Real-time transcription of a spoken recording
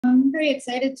very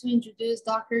excited to introduce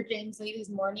Dr. James Lee this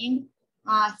morning.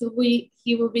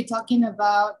 He will be talking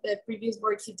about the previous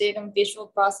work he did on visual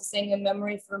processing and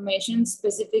memory formation,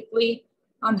 specifically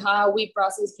on how we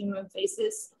process human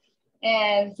faces.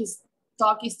 And his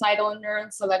talk is titled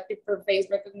Neurons Selected for Face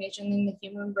Recognition in the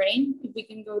Human Brain. If we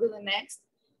can go to the next.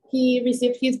 He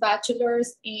received his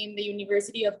bachelor's in the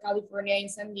University of California in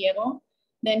San Diego.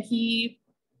 Then he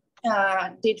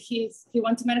went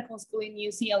to medical school in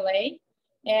UCLA.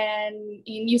 And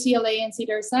in UCLA and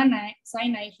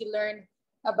Cedars-Sinai, he learned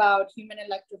about human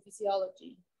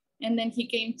electrophysiology. And then he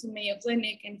came to Mayo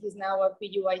Clinic, and he's now a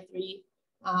PGY3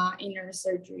 in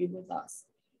neurosurgery with us.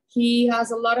 He has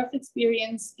a lot of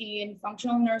experience in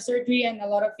functional neurosurgery and a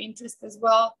lot of interest as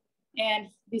well. And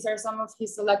these are some of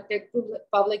his selected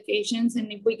publications.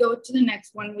 And if we go to the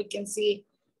next one, we can see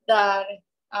that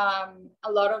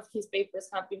a lot of his papers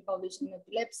have been published in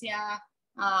epilepsy,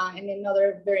 and in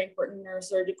other very important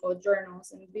neurosurgical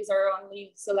journals. And these are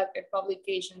only selected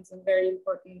publications and very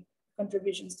important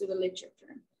contributions to the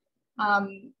literature.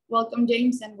 Welcome,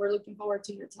 James, and we're looking forward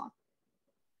to your talk.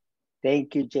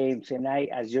 Thank you, James. And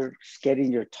as you're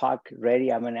getting your talk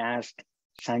ready, I'm gonna ask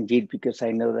Sanjit, because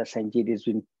I know that Sanjit has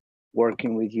been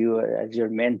working with you as your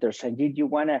mentor. Sanjit, you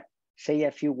wanna say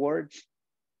a few words?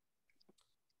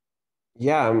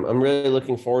 Yeah, I'm really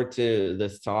looking forward to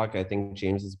this talk. I think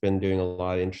James has been doing a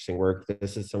lot of interesting work.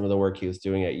 This is some of the work he was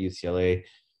doing at UCLA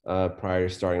prior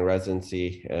to starting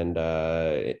residency. And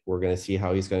we're going to see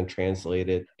how he's going to translate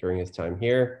it during his time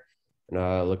here. And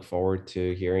I look forward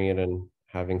to hearing it and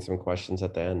having some questions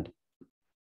at the end.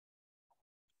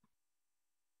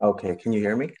 Okay, can you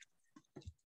hear me?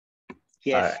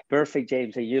 Yes, perfect,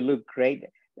 James. You look great.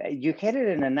 You had it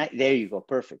in a night. There you go,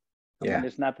 perfect. I'm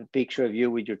gonna snap a picture of you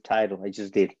with your title. I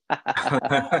just did. All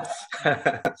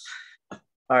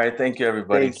right, thank you,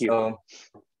 everybody. Thank you. So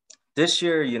this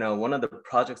year, one of the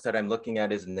projects that I'm looking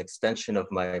at is an extension of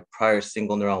my prior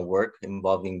single neuron work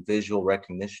involving visual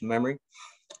recognition memory.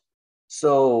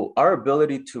 So our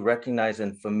ability to recognize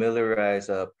and familiarize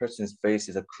a person's face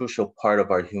is a crucial part of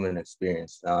our human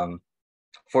experience.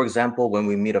 For example, when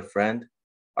we meet a friend,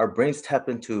 our brains tap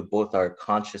into both our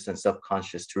conscious and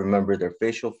subconscious to remember their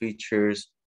facial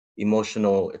features,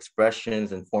 emotional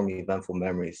expressions, and form eventful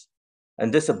memories.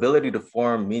 And this ability to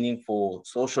form meaningful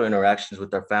social interactions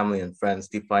with our family and friends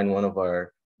define one of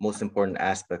our most important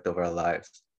aspects of our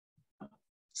lives.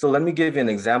 So let me give you an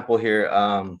example here.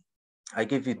 I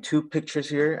give you two pictures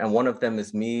here, and one of them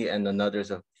is me and another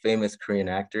is a famous Korean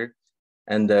actor.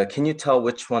 And can you tell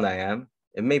which one I am?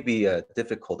 It may be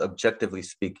difficult, objectively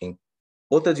speaking.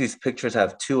 Both of these pictures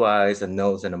have two eyes, a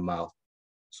nose, and a mouth.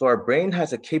 So our brain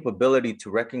has a capability to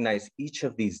recognize each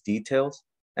of these details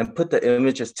and put the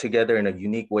images together in a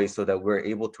unique way so that we're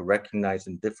able to recognize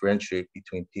and differentiate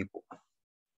between people.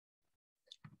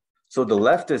 So the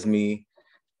left is me,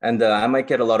 and I might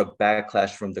get a lot of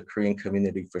backlash from the Korean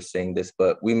community for saying this,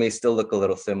 but we may still look a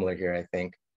little similar here, I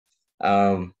think.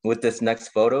 With this next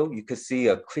photo, you could see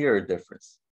a clearer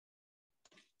difference.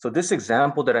 So this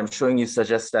example that I'm showing you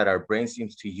suggests that our brain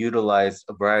seems to utilize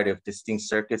a variety of distinct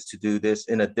circuits to do this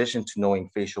in addition to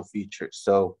knowing facial features.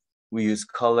 So we use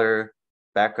color,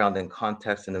 background and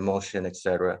context and emotion,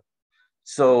 etc.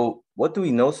 So what do we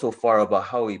know so far about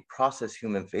how we process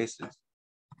human faces?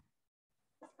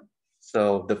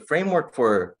 So the framework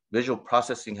for visual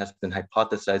processing has been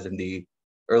hypothesized in the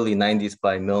early 90s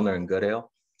by Milner and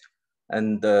Goodale.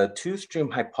 And the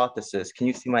two-stream hypothesis, can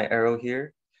you see my arrow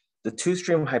here? The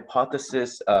two-stream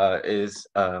hypothesis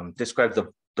describes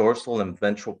the dorsal and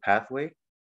ventral pathway,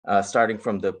 starting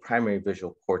from the primary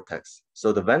visual cortex.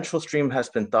 So the ventral stream has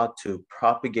been thought to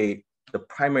propagate the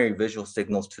primary visual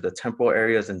signals to the temporal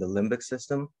areas in the limbic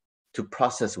system to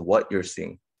process what you're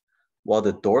seeing. While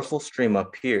the dorsal stream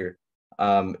up here,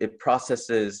 it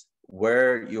processes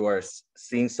where you are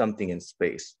seeing something in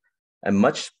space. And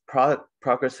much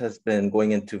progress has been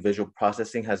going into visual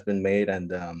processing has been made,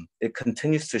 and it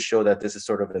continues to show that this is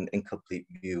sort of an incomplete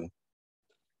view.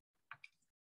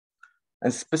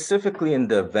 And specifically in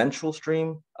the ventral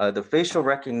stream, the facial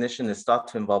recognition is thought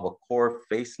to involve a core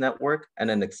face network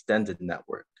and an extended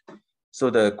network.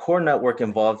 So the core network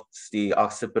involves the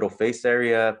occipital face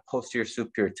area, posterior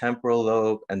superior temporal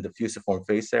lobe, and the fusiform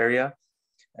face area.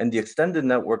 And the extended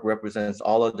network represents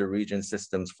all other region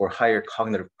systems for higher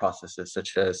cognitive processes,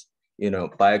 such as,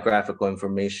 biographical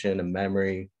information and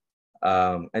memory.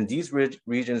 And these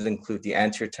regions include the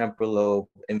anterior temporal lobe,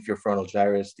 inferior frontal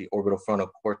gyrus, the orbital frontal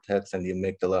cortex, and the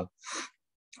amygdala.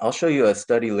 I'll show you a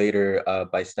study later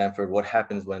by Stanford, what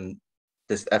happens when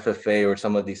this FFA or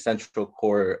some of the central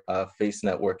core face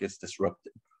network is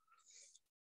disrupted.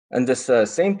 And this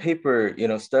same paper,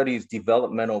 studies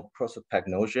developmental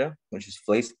prosopagnosia, which is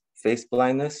face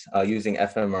blindness, using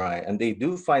fMRI. And they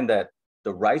do find that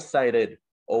the right-sided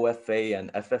OFA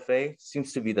and FFA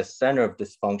seems to be the center of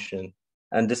dysfunction,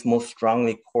 and this most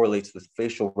strongly correlates with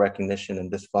facial recognition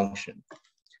and dysfunction.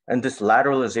 And this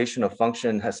lateralization of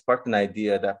function has sparked an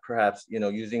idea that perhaps,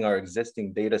 using our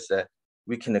existing data set,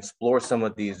 we can explore some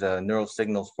of these neural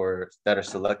signals that are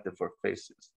selected for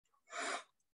faces.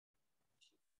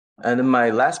 And in my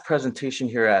last presentation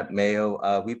here at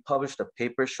Mayo, we published a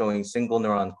paper showing single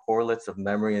neuron correlates of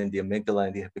memory in the amygdala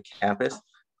and the hippocampus.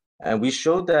 And we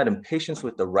showed that in patients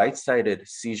with the right-sided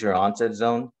seizure onset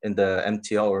zone in the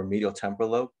MTL or medial temporal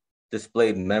lobe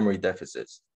displayed memory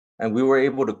deficits. And we were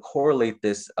able to correlate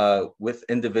this with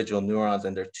individual neurons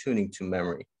and their tuning to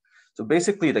memory. So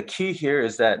basically the key here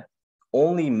is that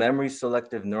only memory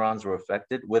selective neurons were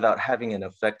affected without having an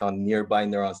effect on nearby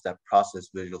neurons that process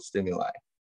visual stimuli.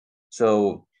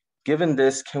 So given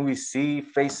this, can we see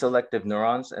face selective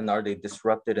neurons, and are they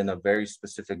disrupted in a very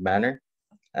specific manner?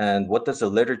 And what does the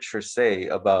literature say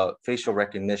about facial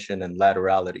recognition and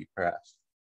laterality, perhaps?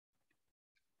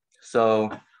 So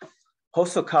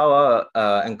Hosokawa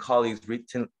and colleagues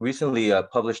recently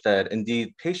published that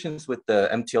indeed patients with the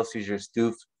MTL seizures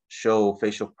do show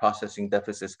facial processing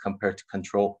deficits compared to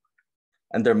control.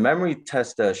 And their memory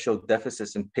test showed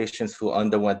deficits in patients who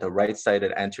underwent a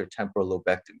right-sided anterior temporal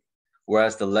lobectomy,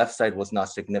 whereas the left side was not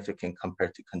significant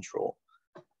compared to control.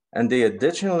 And they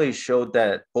additionally showed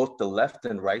that both the left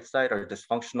and right side are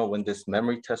dysfunctional when this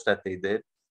memory test that they did,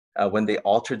 when they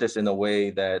altered this in a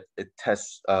way that it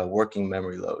tests working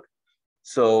memory load.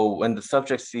 So when the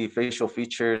subjects see facial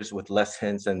features with less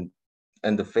hints and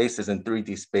the faces in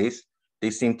 3D space, they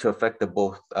seem to affect the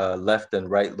both left and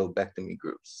right lobectomy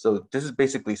groups. So this is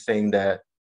basically saying that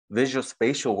visual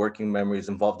spatial working memory is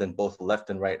involved in both left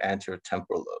and right anterior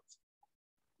temporal lobes.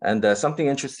 And something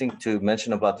interesting to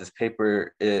mention about this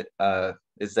paper is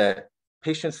that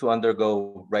patients who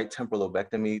undergo right temporal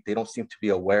lobectomy, they don't seem to be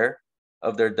aware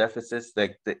of their deficits.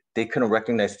 Like they couldn't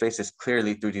recognize faces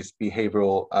clearly through these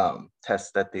behavioral tests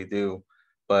that they do,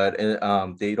 but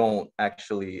they don't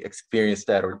actually experience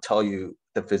that or tell you,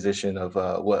 the physician, of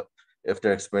what if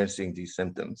they're experiencing these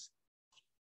symptoms.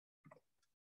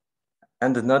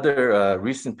 And another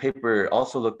recent paper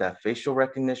also looked at facial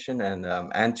recognition and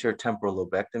anterior temporal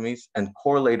lobectomies and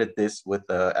correlated this with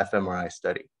the fMRI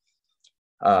study.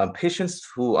 Patients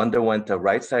who underwent a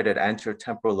right-sided anterior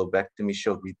temporal lobectomy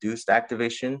showed reduced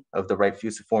activation of the right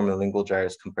fusiform and lingual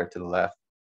gyrus compared to the left.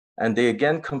 And they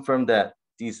again confirmed that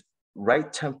these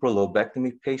right temporal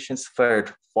lobectomy patients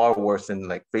fared far worse in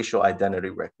facial identity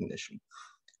recognition.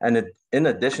 And in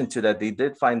addition to that, they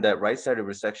did find that right-sided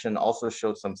resection also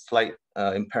showed some slight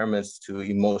impairments to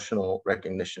emotional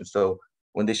recognition. So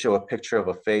when they show a picture of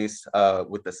a face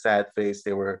with a sad face,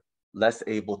 they were less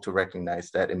able to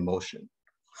recognize that emotion.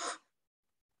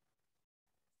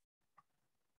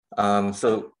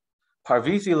 So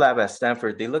Parvizi lab at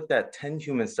Stanford, they looked at 10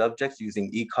 human subjects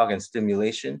using ECOG and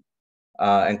stimulation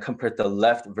and compared the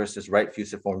left versus right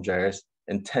fusiform gyrus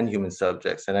in 10 human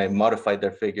subjects. And I modified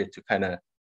their figure to kind of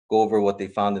go over what they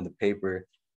found in the paper.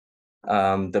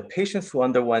 The patients who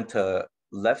underwent a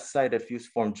left-sided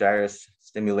fusiform gyrus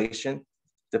stimulation,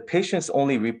 the patients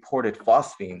only reported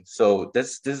phosphene. So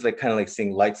this is kind of like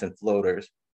seeing lights and floaters,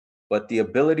 but the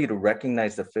ability to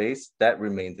recognize the face, that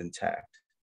remained intact.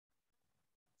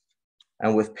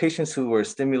 And with patients who were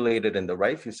stimulated in the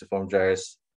right fusiform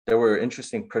gyrus, there were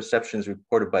interesting perceptions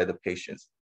reported by the patients,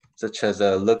 such as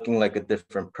looking like a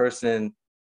different person,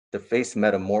 the face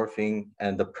metamorphing,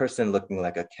 and the person looking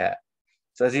like a cat.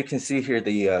 So as you can see here,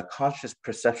 the conscious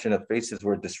perception of faces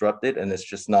were disrupted, and it's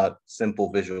just not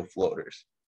simple visual floaters.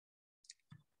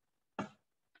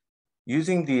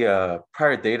 Using the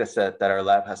prior data set that our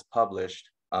lab has published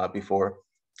before,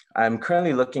 I'm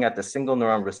currently looking at the single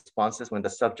neuron responses when the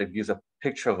subject views a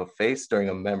picture of a face during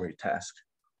a memory task.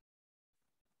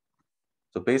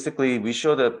 So basically, we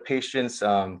show the patients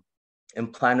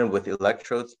implanted with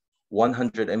electrodes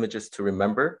 100 images to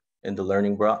remember in the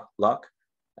learning block.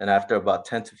 And after about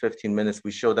 10 to 15 minutes,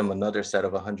 we show them another set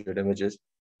of 100 images,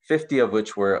 50 of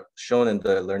which were shown in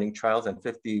the learning trials and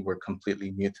 50 were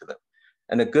completely new to them.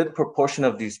 And a good proportion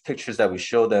of these pictures that we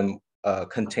show them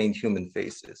contained human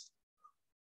faces.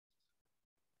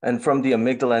 And from the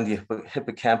amygdala and the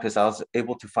hippocampus, I was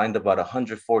able to find about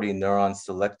 140 neurons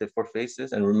selected for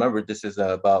faces. And remember, this is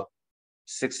about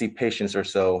 60 patients or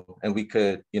so. And we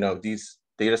could, these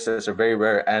data sets are very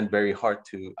rare and very hard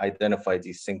to identify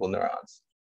these single neurons.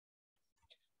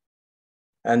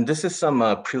 And this is some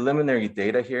preliminary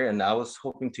data here, and I was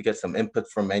hoping to get some input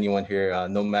from anyone here,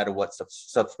 no matter what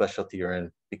subspecialty you're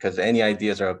in, because any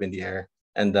ideas are up in the air,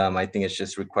 and I think it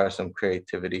just requires some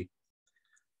creativity.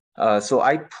 So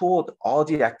I pulled all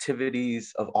the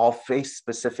activities of all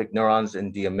face-specific neurons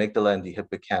in the amygdala and the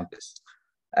hippocampus.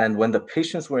 And when the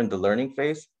patients were in the learning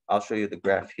phase, I'll show you the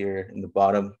graph here in the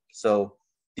bottom. So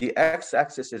the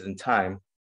x-axis is in time,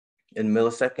 in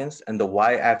milliseconds, and the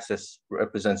y-axis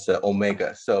represents the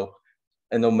omega. So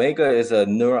an omega is a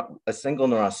single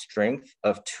neuron strength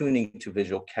of tuning to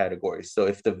visual categories. So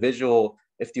if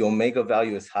the omega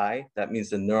value is high, that means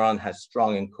the neuron has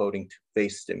strong encoding to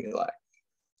face stimuli.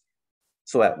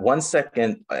 So at 1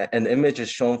 second, an image is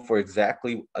shown for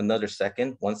exactly another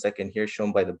second, 1 second here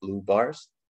shown by the blue bars.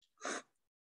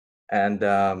 And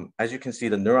as you can see,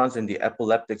 the neurons in the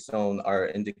epileptic zone are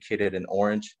indicated in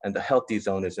orange, and the healthy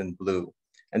zone is in blue.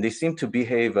 And they seem to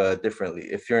behave differently.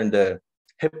 If you're in the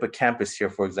hippocampus here,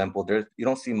 for example, you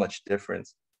don't see much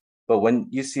difference. But when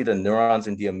you see the neurons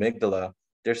in the amygdala,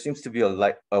 there seems to be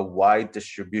a wide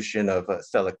distribution of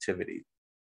cell activity.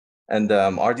 And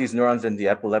are these neurons in the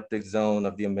epileptic zone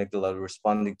of the amygdala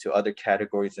responding to other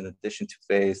categories in addition to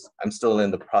phase? I'm still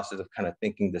in the process of kind of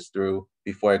thinking this through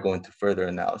before I go into further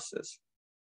analysis.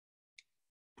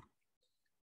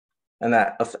 And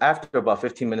after about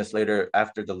 15 minutes later,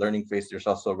 after the learning phase, there's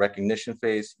also a recognition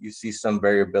phase. You see some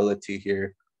variability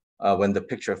here when the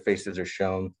picture of faces are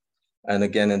shown. And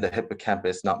again, in the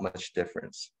hippocampus, not much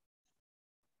difference.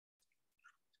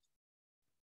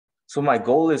 So my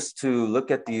goal is to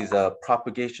look at these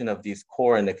propagation of these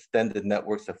core and extended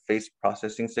networks of face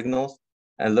processing signals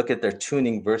and look at their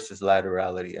tuning versus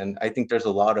laterality. And I think there's a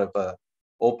lot of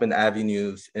open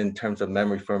avenues in terms of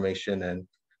memory formation, and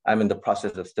I'm in the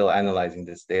process of still analyzing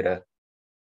this data.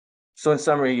 So in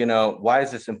summary, why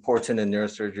is this important in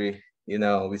neurosurgery?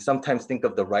 We sometimes think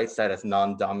of the right side as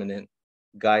non-dominant,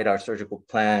 guide our surgical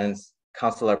plans,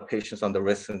 counsel our patients on the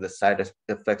risks and the side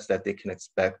effects that they can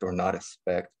expect or not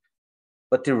expect.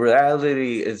 But the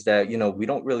reality is that, we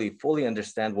don't really fully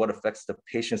understand what effects the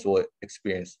patients will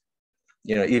experience.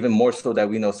 Even more so that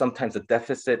we know sometimes the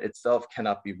deficit itself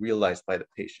cannot be realized by the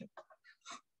patient.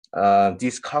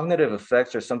 These cognitive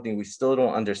effects are something we still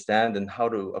don't understand and how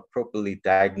to appropriately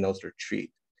diagnose or treat.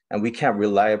 And we can't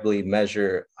reliably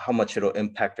measure how much it'll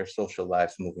impact our social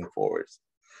lives moving forwards.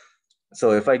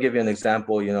 So if I give you an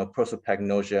example,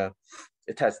 prosopagnosia,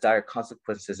 it has dire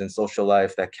consequences in social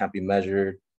life that can't be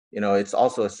measured. It's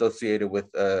also associated with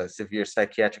severe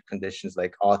psychiatric conditions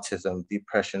like autism,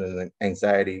 depression, and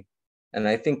anxiety. And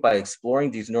I think by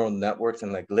exploring these neural networks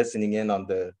and listening in on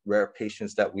the rare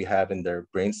patients that we have in their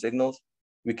brain signals,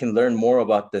 we can learn more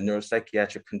about the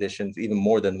neuropsychiatric conditions, even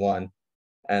more than one,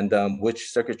 and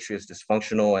which circuitry is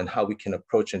dysfunctional and how we can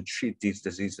approach and treat these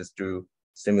diseases through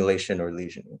stimulation or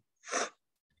lesioning.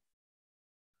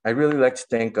 I'd really like to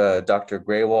thank Dr.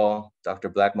 Graywall, Dr.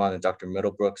 Blackmon, and Dr.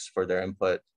 Middlebrooks for their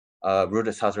input.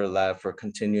 Rudis Hauser Lab for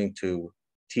continuing to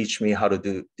teach me how to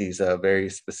do these very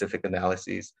specific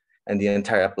analyses, and the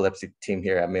entire epilepsy team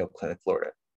here at Mayo Clinic, Florida.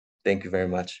 Thank you very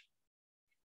much.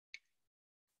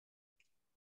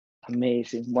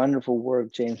 Amazing, wonderful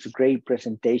work, James. Great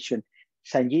presentation.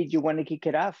 Sanjeet, you want to kick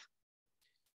it off?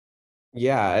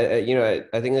 Yeah,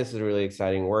 I think this is really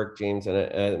exciting work, James, and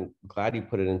I'm glad you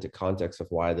put it into context of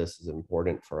why this is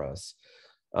important for us.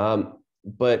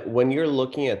 But when you're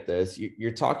looking at this,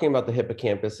 you're talking about the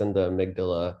hippocampus and the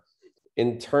amygdala.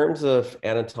 In terms of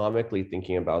anatomically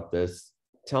thinking about this,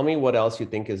 tell me what else you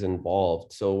think is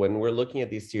involved. So when we're looking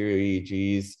at these stereo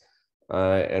EEGs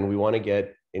and we want to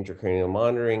get intracranial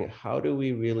monitoring, how do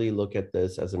we really look at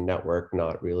this as a network,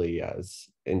 not really as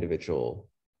individual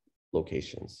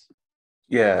locations?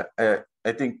 Yeah,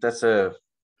 I think that's a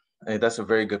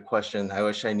very good question. I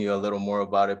wish I knew a little more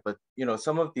about it, but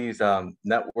some of these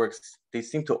networks, they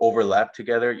seem to overlap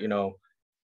together.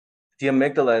 The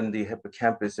amygdala and the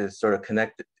hippocampus is sort of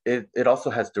connected. It also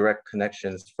has direct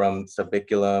connections from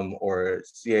subiculum or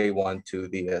CA1 to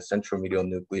the central medial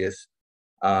nucleus.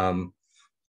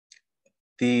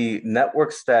 The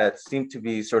networks that seem to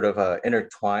be sort of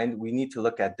intertwined, we need to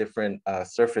look at different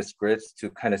surface grids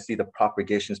to kind of see the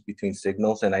propagations between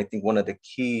signals. And I think one of the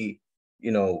key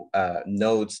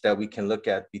nodes that we can look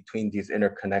at between these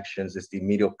interconnections is the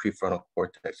medial prefrontal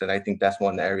cortex. And I think that's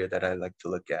one area that I like to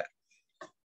look at.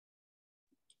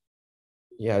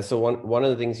 Yeah, so one of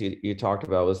the things you talked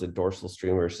about was the dorsal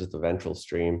stream versus the ventral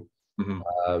stream.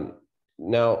 Mm-hmm.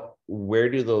 Now, where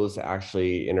do those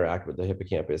actually interact with the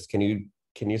hippocampus? Can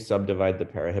you subdivide the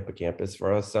parahippocampus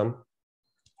for us some?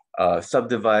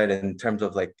 Subdivide in terms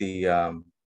of like the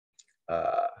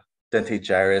dentate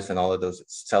gyrus and all of those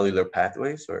cellular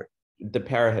pathways, or? The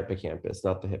parahippocampus,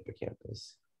 not the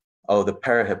hippocampus. Oh, the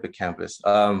parahippocampus.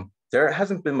 There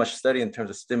hasn't been much study in terms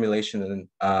of stimulation in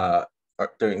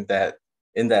that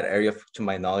area, to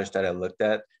my knowledge, that I looked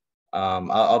at.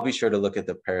 I'll be sure to look at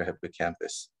the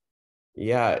parahippocampus.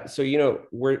 Yeah, so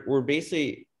we're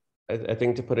basically, I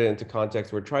think, to put it into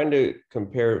context, we're trying to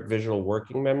compare visual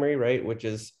working memory, right, which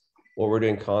is what we're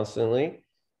doing constantly,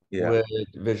 with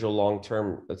visual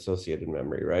long-term associated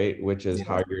memory, right, which is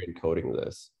how you're encoding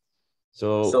this.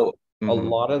 So a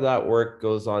lot of that work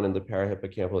goes on in the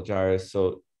parahippocampal gyrus.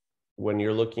 So when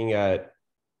you're looking at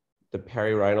the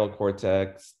perirhinal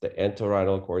cortex, the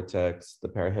entorhinal cortex, the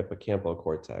parahippocampal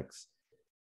cortex,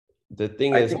 the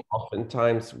thing is,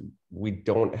 oftentimes we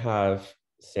don't have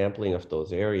sampling of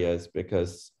those areas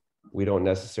because we don't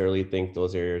necessarily think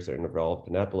those areas are involved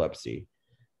in epilepsy.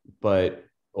 But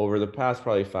over the past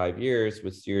probably 5 years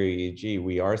with stereo EEG,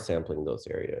 we are sampling those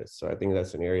areas. So I think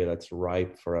that's an area that's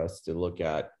ripe for us to look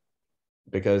at,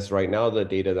 because right now the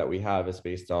data that we have is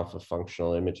based off of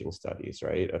functional imaging studies,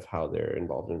 right, of how they're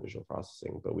involved in visual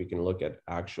processing. But we can look at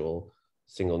actual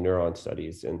single neuron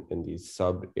studies in these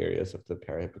sub areas of the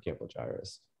parahippocampal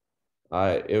gyrus.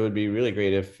 It would be really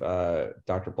great if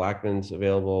Dr. Blackman's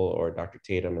available, or Dr.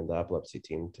 Tatum and the epilepsy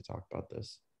team, to talk about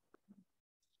this.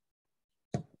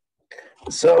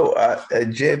 So,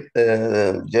 James,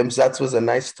 that was a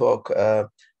nice talk.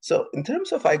 So in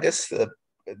terms of, I guess,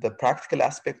 the practical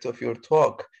aspect of your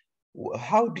talk,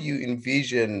 how do you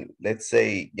envision, let's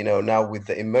say, now with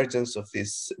the emergence of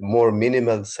these more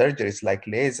minimal surgeries like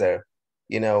laser,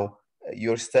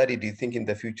 your study, do you think in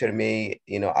the future may,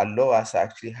 allow us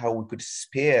actually how we could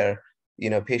spare,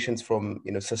 patients from,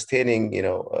 sustaining,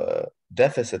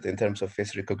 deficit in terms of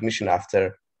face recognition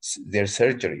after their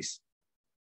surgeries?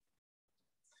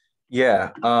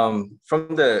 Yeah, from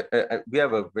we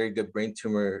have a very good brain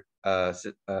tumor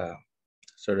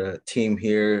sort of team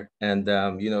here, and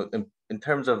in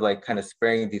terms of like kind of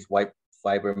sparing these white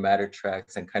fiber matter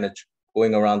tracts and kind of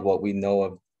going around what we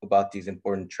know about these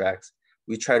important tracts,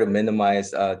 we try to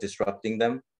minimize disrupting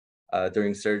them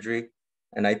during surgery.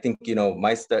 And I think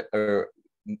my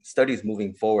studies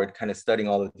moving forward, kind of studying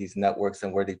all of these networks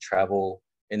and where they travel,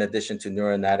 in addition to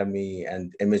neuroanatomy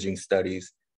and imaging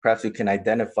studies. Perhaps we can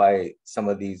identify some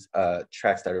of these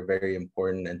tracks that are very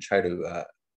important and try to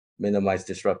minimize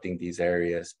disrupting these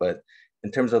areas. But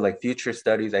in terms of like future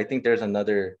studies, I think there's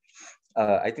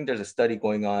a study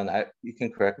going on. You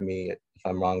can correct me if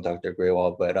I'm wrong, Dr.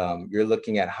 Graywall, but you're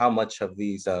looking at how much of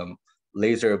these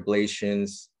laser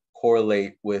ablations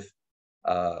correlate with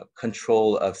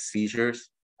control of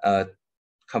seizures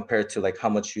compared to like how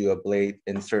much you ablate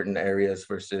in certain areas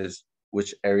versus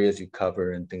which areas you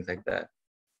cover and things like that.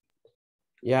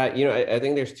 Yeah, I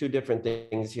think there's two different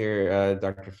things here,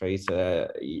 Dr.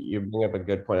 Faisa. You bring up a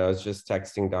good point. I was just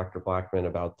texting Dr. Blackman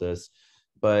about this,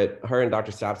 but her and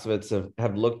Dr. Sapsovitz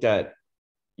have looked at,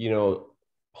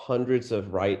 hundreds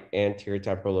of right anterior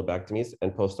temporal lobectomies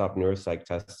and post-op neuropsych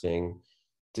testing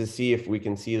to see if we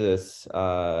can see this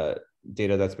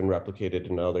data that's been replicated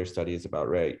in other studies about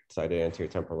right-sided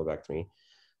anterior temporal lobectomy.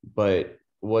 But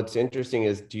what's interesting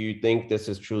is, do you think this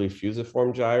is truly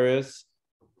fusiform gyrus,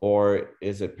 or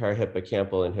is it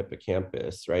parahippocampal and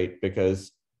hippocampus, right?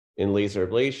 Because in laser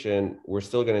ablation, we're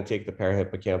still going to take the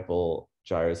parahippocampal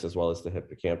gyrus as well as the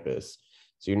hippocampus.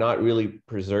 So you're not really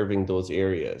preserving those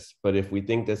areas. But if we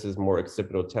think this is more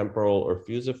occipitotemporal or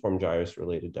fusiform gyrus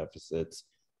related deficits,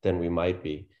 then we might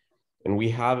be. And we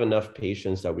have enough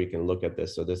patients that we can look at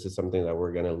this. So this is something that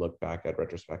we're going to look back at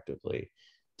retrospectively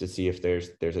to see if there's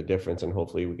a difference, and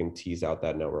hopefully we can tease out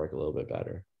that network a little bit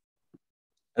better.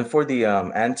 And for the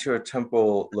anterior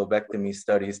temporal lobectomy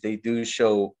studies, they do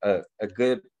show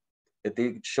good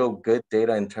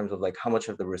data in terms of like how much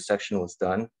of the resection was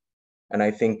done. And I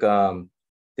think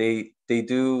they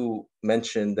do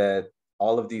mention that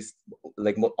all of these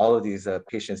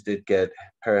patients did get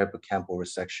parahippocampal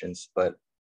resections, but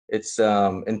it's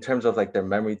in terms of like their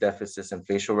memory deficits and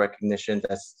facial recognition,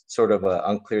 that's sort of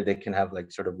unclear. They can have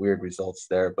like sort of weird results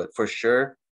there, but for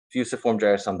sure, fusiform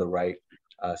gyrus on the right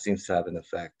seems to have an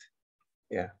effect.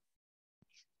 Yeah.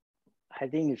 I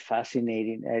think it's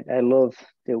fascinating. I love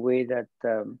the way that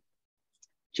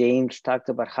James talked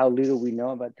about how little we know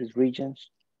about these regions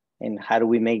and how do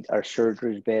we make our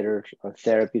surgeries better, our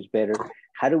therapies better.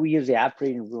 How do we use the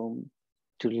operating room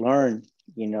to learn,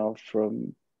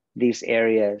 from these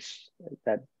areas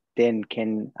that then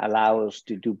can allow us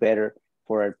to do better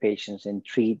for our patients and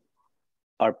treat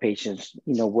our patients,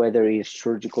 whether it's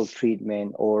surgical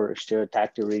treatment or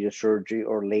stereotactic radiosurgery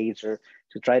or laser,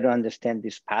 to try to understand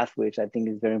these pathways. I think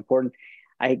is very important.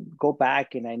 I go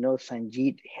back and I know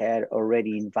Sanjit had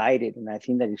already invited, and I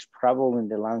think that is probably in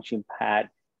the launching pad,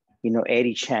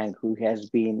 Eddie Chang, who has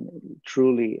been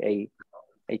truly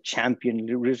a champion,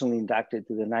 recently inducted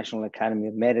to the National Academy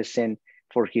of Medicine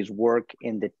for his work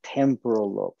in the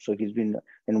temporal lobe. So he's been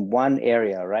in one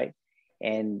area, right?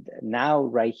 And now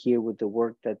right here with the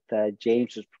work that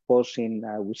James is proposing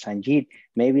with Sanjit,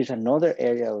 maybe it's another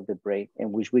area of the brain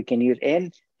in which we can use.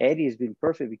 And Eddie has been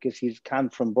perfect because he's come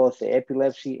from both the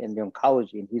epilepsy and the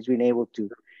oncology, and he's been able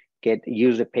to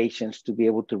use the patients to be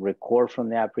able to record from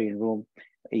the operating room,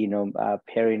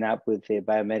 pairing up with the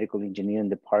biomedical engineering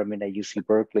department at UC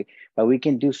Berkeley. But we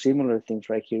can do similar things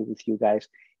right here with you guys.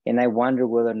 And I wonder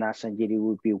whether or not, Sanjit, it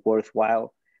would be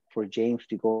worthwhile for James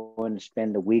to go and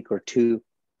spend a week or two,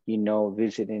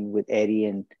 visiting with Eddie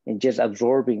and just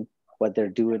absorbing what they're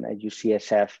doing at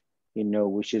UCSF,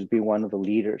 which has been one of the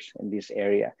leaders in this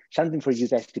area. Something for you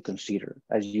guys to consider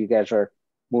as you guys are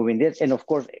moving this. And of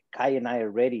course, Kai and I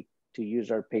are ready to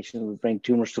use our patients with brain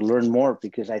tumors to learn more,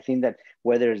 because I think that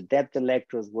whether it's depth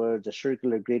electrodes, whether it's the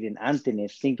circular gradient antenna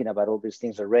is thinking about all these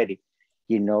things already,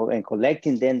 and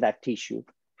collecting then that tissue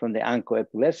from the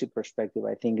oncoepilepsy perspective,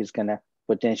 I think is gonna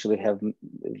potentially have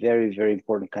very, very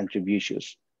important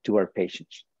contributions to our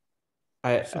patients.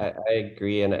 I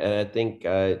agree. And I think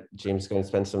James is going to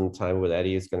spend some time with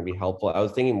Eddie is going to be helpful. I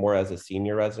was thinking more as a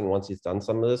senior resident once he's done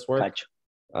some of this work. Gotcha.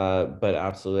 But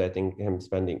absolutely, I think him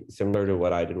spending similar to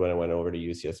what I did when I went over to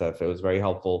UCSF, it was very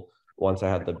helpful once I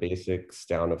had the basics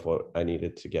down of what I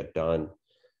needed to get done.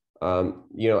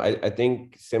 I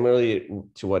think similarly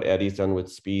to what Eddie's done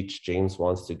with speech, James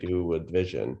wants to do with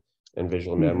vision and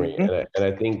visual memory. And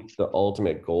I think the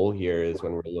ultimate goal here is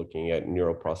when we're looking at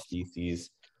neuroprostheses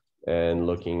and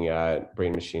looking at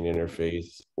brain-machine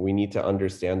interface, we need to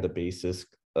understand the basis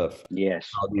of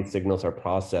how these signals are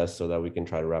processed so that we can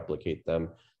try to replicate them.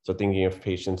 So thinking of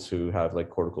patients who have like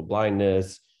cortical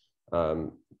blindness,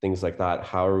 things like that,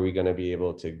 how are we going to be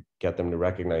able to get them to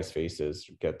recognize faces,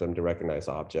 get them to recognize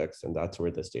objects? And that's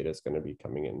where this data is going to be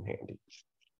coming in handy.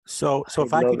 So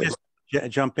if I could just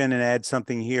jump in and add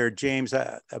something here, James,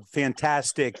 a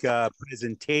fantastic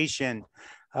presentation.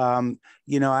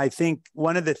 I think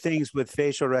one of the things with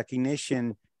facial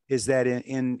recognition is that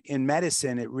in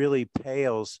medicine, it really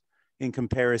pales in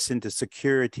comparison to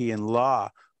security and law,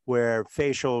 where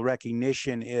facial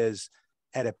recognition is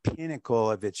at a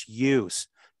pinnacle of its use.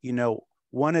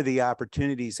 One of the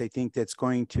opportunities I think that's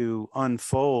going to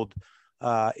unfold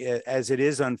as it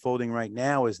is unfolding right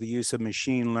now is the use of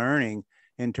machine learning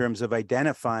in terms of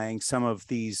identifying some of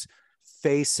these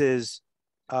faces,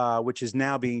 which is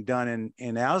now being done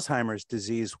in Alzheimer's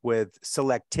disease with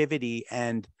selectivity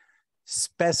and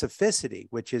specificity,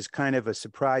 which is kind of a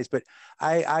surprise. But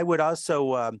I would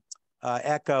also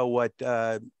echo what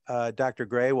Dr.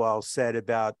 Graywall said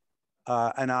about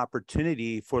an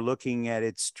opportunity for looking at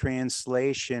its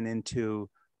translation into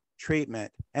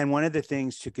treatment. And one of the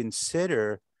things to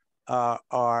consider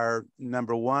are,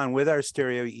 number one, with our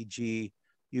stereo EEG,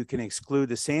 you can exclude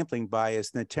the sampling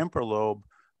bias in the temporal lobe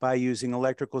by using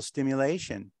electrical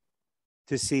stimulation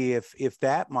to see if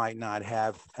that might not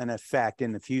have an effect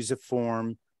in the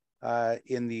fusiform,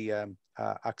 in the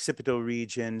occipital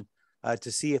region, to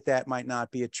see if that might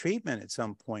not be a treatment at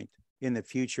some point in the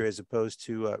future as opposed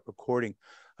to recording.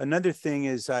 Another thing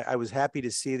is I was happy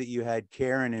to see that you had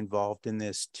Karen involved in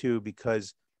this too,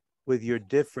 because with your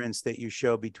difference that you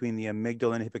show between the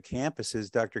amygdala and hippocampus, as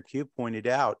Dr. Q pointed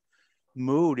out,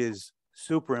 mood is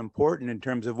super important in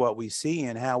terms of what we see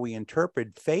and how we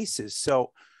interpret faces.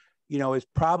 So, it's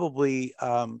probably,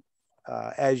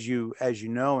 as you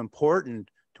know, important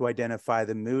to identify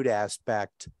the mood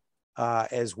aspect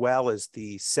as well as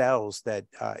the cells that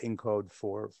encode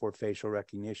for facial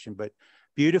recognition. But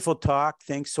beautiful talk.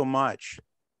 Thanks so much.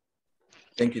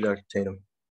 Thank you, Dr. Tatum.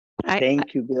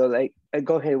 Thank you, Bill.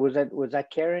 Go ahead. Was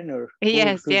that Karen or?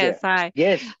 Yes. There? Hi.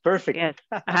 Yes. Perfect. Yes.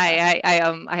 Hi.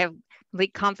 I have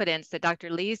complete confidence that Dr.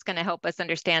 Lee is going to help us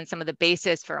understand some of the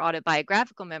basis for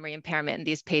autobiographical memory impairment in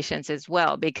these patients as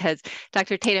well. Because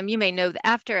Dr. Tatum, you may know that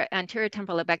after anterior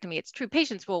temporal lobectomy, it's true,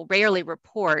 patients will rarely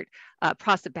report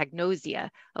prosopagnosia,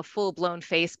 a full-blown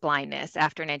face blindness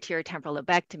after an anterior temporal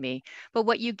lobectomy. But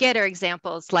what you get are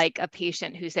examples like a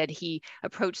patient who said he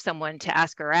approached someone to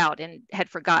ask her out and had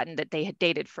forgotten that they had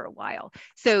dated for a while.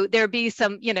 So there'd be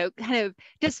some, kind of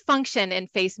dysfunction in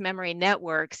face memory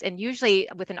networks, and usually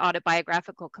with an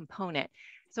autobiographical component.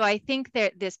 So I think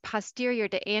that this posterior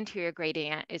to anterior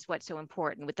gradient is what's so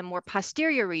important, with the more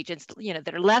posterior regions,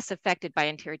 that are less affected by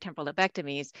anterior temporal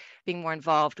lobectomies being more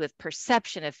involved with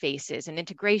perception of faces and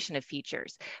integration of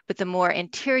features, but the more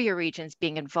anterior regions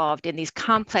being involved in these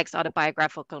complex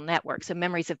autobiographical networks, so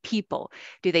memories of people.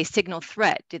 Do they signal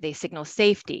threat? Do they signal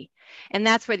safety? And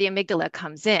that's where the amygdala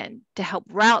comes in to help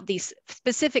route these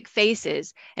specific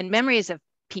faces and memories of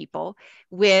people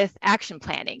with action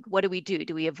planning. What do we do?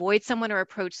 Do we avoid someone or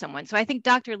approach someone? So I think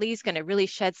Dr. Lee's going to really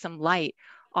shed some light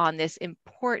on this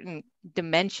important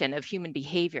dimension of human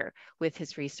behavior with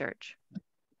his research.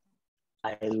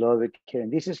 I love it,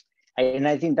 Karen. And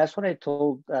I think that's what I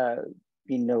told,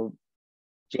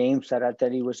 James, that I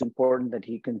thought it was important that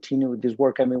he continue with this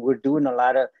work. I mean, we're doing a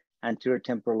lot of anterior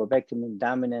temporal lobectomy,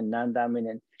 dominant,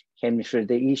 non-dominant hemisphere.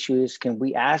 The issue is, can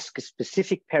we ask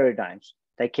specific paradigms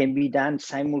that can be done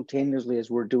simultaneously as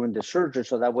we're doing the surgery,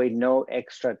 so that way no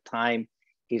extra time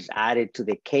is added to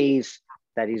the case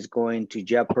that is going to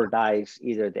jeopardize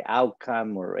either the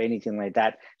outcome or anything like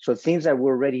that. So things that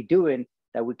we're already doing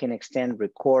that we can extend,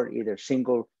 record, either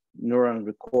single neuron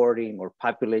recording or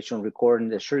population recording.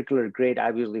 The circular grid,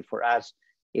 obviously for us,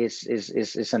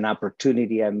 is an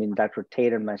opportunity. I mean, Dr.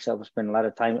 Tate and myself spend a lot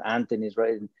of time, Anthony's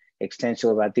writing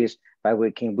extensive about this,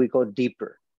 but can we go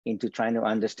deeper into trying to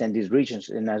understand these regions?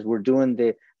 And as we're doing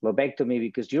the lobectomy,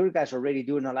 because you guys are already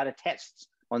doing a lot of tests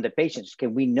on the patients,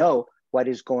 can we know what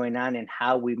is going on and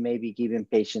how we may be giving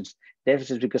patients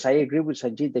deficits? Because I agree with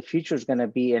Sanjit, the future is going to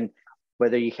be in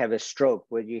whether you have a stroke,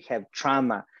 whether you have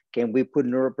trauma, can we put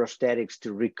neuroprosthetics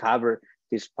to recover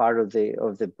this part of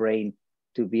the brain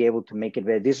to be able to make it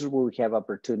better? This is where we have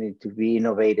opportunity to be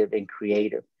innovative and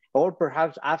creative. Or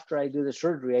perhaps after I do the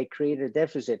surgery, I create a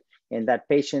deficit, and that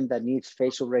patient that needs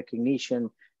facial recognition,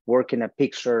 work in a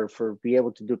Pixar for be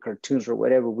able to do cartoons or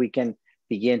whatever, we can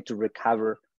begin to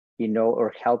recover,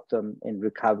 or help them in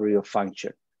recovery of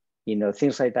function.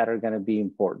 Things like that are going to be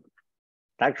important.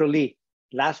 Dr. Lee,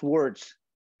 last words.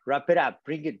 Wrap it up.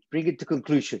 Bring it to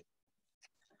conclusion.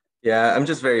 Yeah, I'm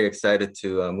just very excited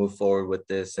to move forward with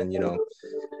this, and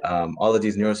all of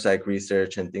these neuropsych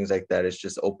research and things like that is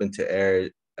just open to air.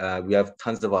 We have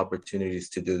tons of opportunities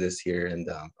to do this here, and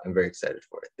I'm very excited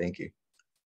for it. Thank you.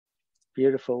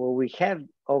 Beautiful. Well, we have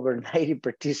over 90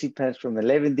 participants from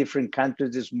 11 different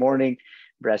countries this morning: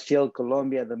 Brazil,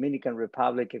 Colombia, Dominican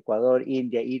Republic, Ecuador,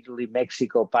 India, Italy,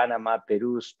 Mexico, Panama,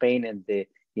 Peru, Spain, and the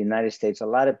United States. A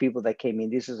lot of people that came in.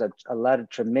 This is a lot of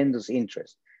tremendous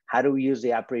interest. How do we use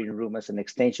the operating room as an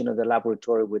extension of the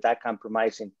laboratory without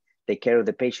compromising the care of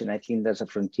the patient? I think that's a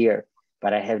frontier.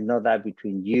 But I have no doubt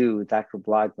between you, Dr.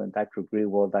 Blockman, Dr.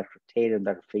 Greenwald, Dr. Tatum,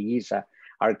 Dr. Feiza,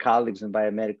 our colleagues in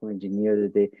biomedical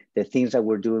engineering, the things that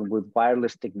we're doing with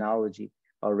wireless technology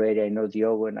already. I know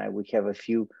Diogo and I, we have a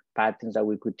few patents that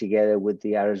we put together with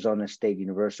the Arizona State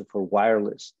University for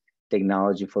wireless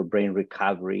technology for brain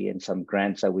recovery, and some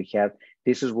grants that we have.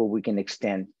 This is where we can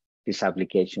extend this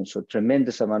application. So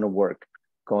tremendous amount of work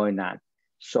going on.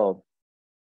 So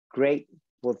great.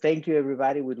 Well, thank you,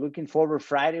 everybody. We're looking forward.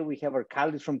 Friday, we have our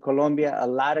colleagues from Colombia. A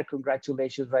lot of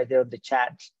congratulations right there on the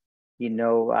chats.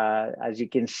 As you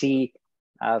can see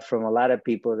from a lot of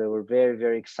people, they were very,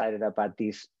 very excited about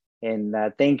this. And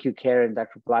thank you, Karen,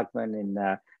 Dr. Blockman,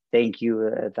 and thank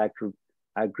you, Dr.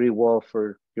 Greenwald,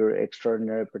 for your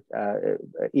extraordinary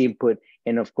input.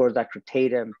 And of course, Dr.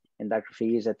 Tatum and Dr.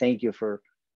 Feiza, thank you for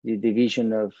the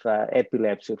Division of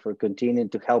Epilepsy for continuing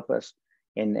to help us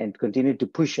and continue to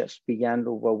push us beyond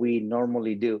what we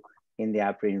normally do in the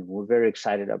operating room. We're very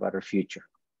excited about our future.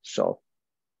 So,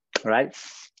 all right.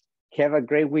 Have a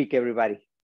great week, everybody.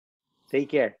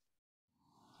 Take care.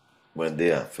 Buen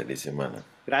día. Feliz semana.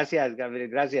 Gracias, Gabriel.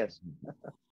 Gracias.